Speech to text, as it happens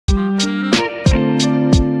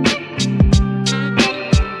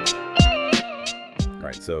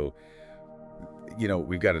So,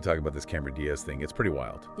 we've got to talk about this Cameron Diaz thing. It's pretty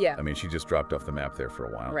wild. Yeah. I mean, she just dropped off the map there for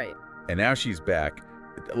a while. Right. And now she's back,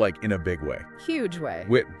 like, in a big way. Huge way.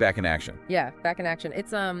 Back in action. Yeah, back in action.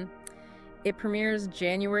 It's it premieres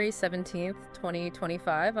January 17th,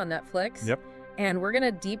 2025 on Netflix. Yep. And we're going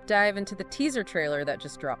to deep dive into the teaser trailer that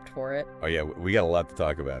just dropped for it. Oh, yeah, we got a lot to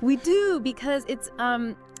talk about. We do, because it's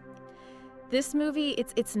this movie,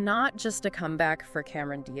 it's not just a comeback for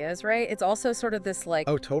Cameron Diaz, right? It's also sort of this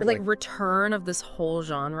Oh, totally. return of this whole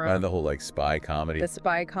genre. The whole spy comedy. The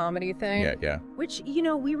spy comedy thing. Yeah, yeah. Which,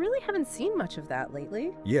 we really haven't seen much of that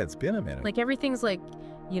lately. Yeah, it's been a minute. Everything's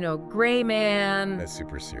Gray Man. That's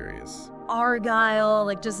super serious.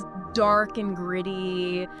 Argyle, just dark and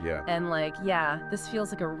gritty. Yeah. And this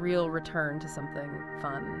feels like a real return to something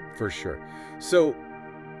fun. For sure. So,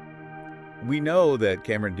 we know that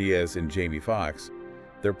Cameron Diaz and Jamie Foxx,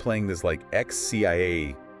 they're playing this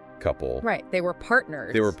ex-CIA couple. Right. They were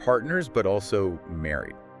partners. They were partners, but also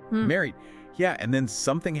married. Married. Yeah, and then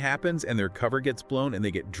something happens and their cover gets blown and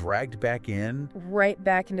they get dragged back in. Right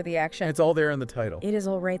back into the action. It's all there in the title. It is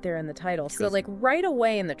all right there in the title. So right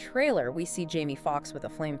away in the trailer, we see Jamie Foxx with a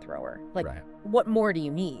flamethrower. Right. What more do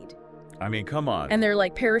you need? I mean, come on. And they're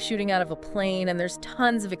parachuting out of a plane and there's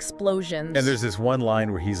tons of explosions. And there's this one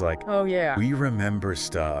line where he's like, oh yeah, we remember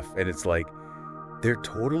stuff. And it's they're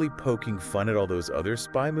totally poking fun at all those other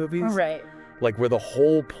spy movies. Right. Where the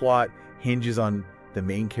whole plot hinges on the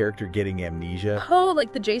main character getting amnesia. Oh,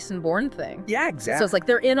 the Jason Bourne thing. Yeah, exactly. So it's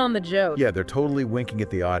they're in on the joke. Yeah, they're totally winking at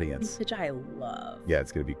the audience. Which I love. Yeah,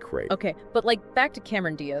 it's going to be great. Okay, but back to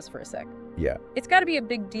Cameron Diaz for a sec. Yeah. It's got to be a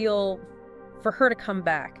big deal for her to come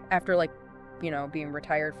back after being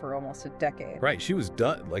retired for almost a decade. Right, she was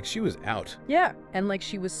done. She was out. Yeah, and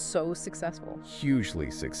she was so successful.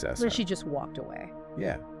 Hugely successful. She just walked away.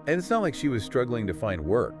 Yeah, and it's not like she was struggling to find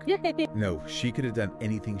work. Yeah. No, she could have done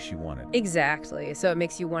anything she wanted. Exactly. So it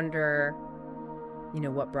makes you wonder,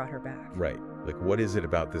 what brought her back. Right. What is it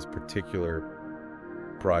about this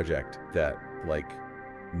particular project that,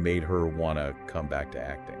 made her want to come back to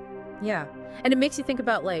acting? Yeah, and it makes you think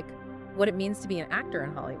about, what it means to be an actor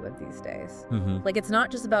in Hollywood these days. Mm-hmm. It's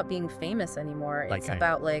not just about being famous anymore. It's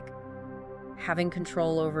about having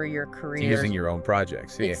control over your career. Using your own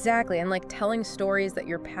projects. Yeah. Exactly. And telling stories that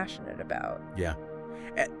you're passionate about. Yeah.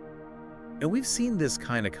 And we've seen this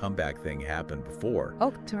kind of comeback thing happen before.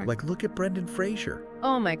 Oh, sorry. Look at Brendan Fraser.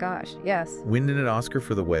 Oh my gosh, yes. Winning an Oscar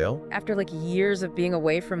for The Whale. After years of being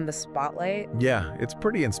away from the spotlight. Yeah, it's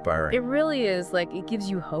pretty inspiring. It really is. It gives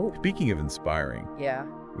you hope. Speaking of inspiring. Yeah.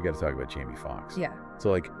 We got to talk about Jamie Foxx. Yeah.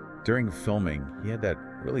 So, during filming, he had that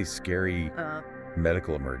really scary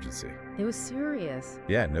medical emergency. It was serious.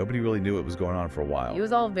 Yeah, nobody really knew what was going on for a while. It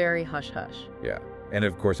was all very hush-hush. Yeah. And,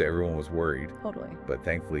 of course, everyone was worried. Totally. But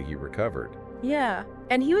thankfully, he recovered. Yeah.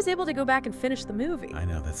 And he was able to go back and finish the movie. I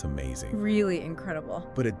know, that's amazing. Really incredible.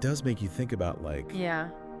 But it does make you think about, yeah,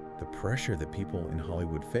 the pressure that people in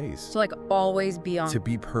Hollywood face. To, always be on. To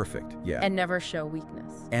be perfect, yeah. And never show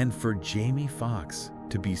weakness. And for Jamie Foxx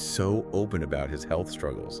to be so open about his health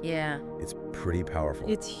struggles. Yeah. It's pretty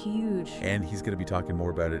powerful. It's huge. And he's going to be talking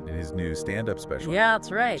more about it in his new stand-up special. Yeah,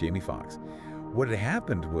 that's right. Jamie Foxx. What had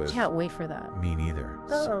happened was... Can't wait for that. Me neither.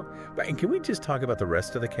 Oh. And can we just talk about the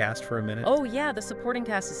rest of the cast for a minute? Oh, yeah. The supporting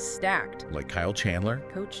cast is stacked. Kyle Chandler.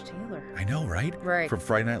 Coach Taylor. I know, right? Right. From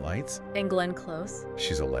Friday Night Lights. And Glenn Close.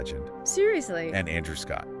 She's a legend. Seriously. And Andrew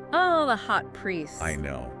Scott. Oh, the hot priest. I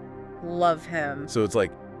know. Love him. So it's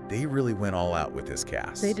they really went all out with this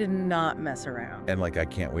cast. They did not mess around. And I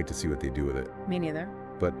can't wait to see what they do with it. Me neither.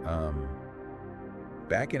 But,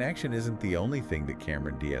 Back in Action isn't the only thing that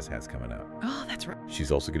Cameron Diaz has coming up. Oh, that's right.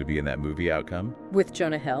 She's also going to be in that movie Outcome. With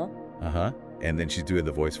Jonah Hill. Uh-huh. And then she's doing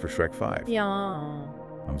the voice for Shrek 5. Yeah.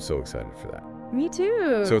 I'm so excited for that. Me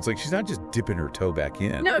too. So it's she's not just dipping her toe back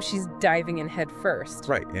in. No, she's diving in head first.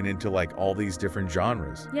 Right, and into all these different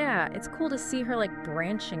genres. Yeah, it's cool to see her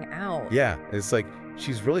branching out. Yeah, it's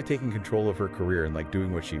she's really taking control of her career and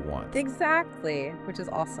doing what she wants. Exactly, which is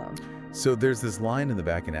awesome. So there's this line in the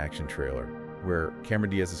Back in Action trailer where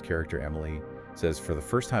Cameron Diaz's character, Emily, says, "For the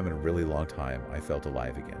first time in a really long time, I felt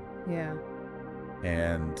alive again." Yeah.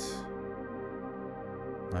 And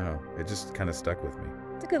I don't know, it just kind of stuck with me.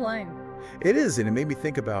 It's a good line. It is, and it made me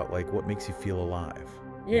think about what makes you feel alive.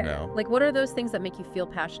 Yeah. You know? What are those things that make you feel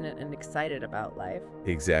passionate and excited about life?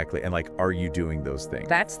 Exactly. And are you doing those things?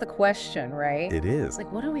 That's the question, right? It is.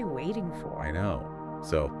 What are we waiting for? I know.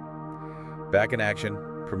 So, Back in Action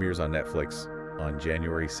premieres on Netflix on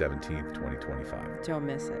January 17th, 2025. Don't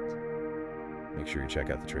miss it. Make sure you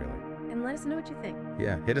check out the trailer. And let us know what you think.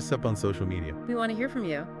 Yeah, hit us up on social media. We want to hear from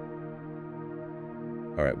you.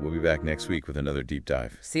 All right, we'll be back next week with another deep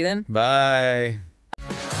dive. See you then. Bye.